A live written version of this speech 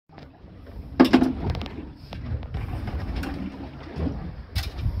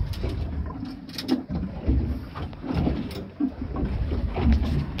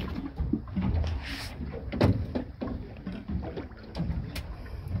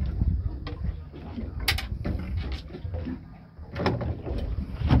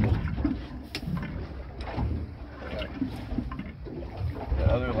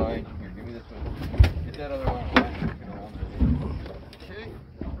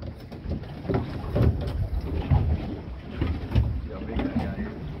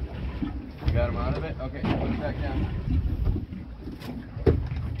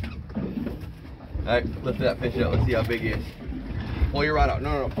Alright, lift that fish out. Let's see how big he is. Pull your rod out.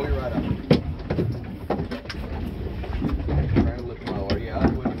 No, pull your rod out. Try to lift him out. Yeah,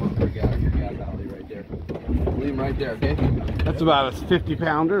 that's what you want for your gas alley right there. Leave him right there, okay? That's about a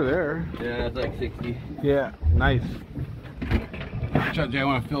 50-pounder there. Yeah, that's like 60. Yeah, nice. Jay, I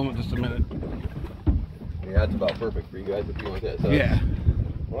want to film it just a minute. Yeah, that's about perfect for you guys if you want that. So yeah.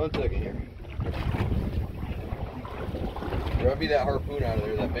 1 second here. Grab me that harpoon out of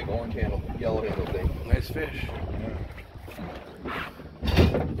there, that big orange handle, yellow handle thing. Nice fish.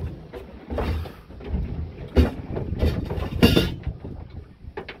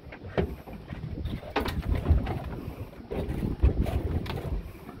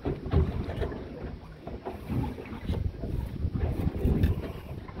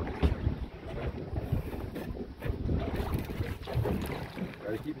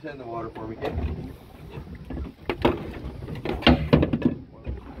 Try to keep his head in the water for me, kid.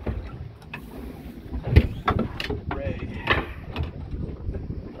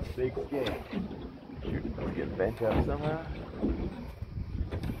 Big skin. Shoot, let's get bent up somehow.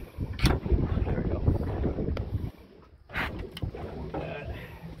 There we go.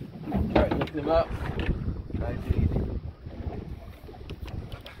 Alright, lift him up. Nice and easy.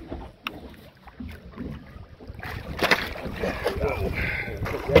 Okay,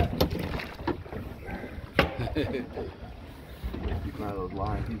 keep one of those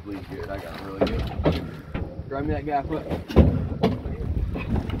lines. He's bleeding good. I got him really good. Grab me that gaff hook.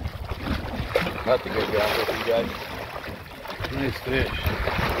 That's a good gap for you guys. Nice fish.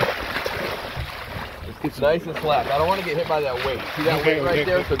 It's nice and slack. I don't want to get hit by that weight. See that weight right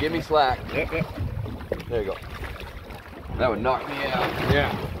there? So give me slack. Yep. There you go. That would knock me out.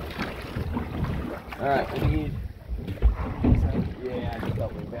 Yeah. Alright, we need... Yeah, I just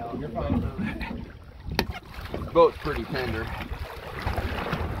got me balance. You're fine. This boat's pretty tender.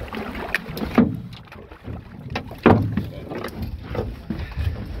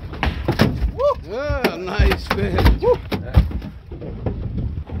 Oh, nice fish. Woo.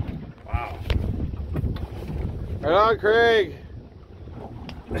 Wow. Right on, Craig.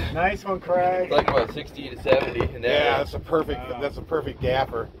 Nice one, Craig. It's like about 60 to 70. And Yeah, that's a perfect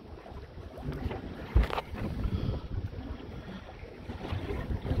gapper.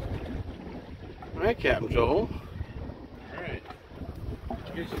 All right, Captain Joel. All right.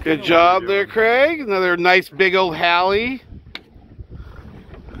 Good job there, Craig. Another nice big old Hallie.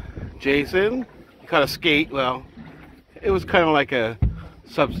 Jason, you caught a skate. Well, it was kind of like a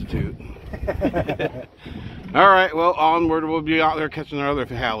substitute. All right, well, onward. We'll be out there catching our other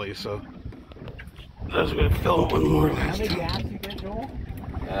Hallies. So I was going to film one more last time. How many gaps you get, Joel?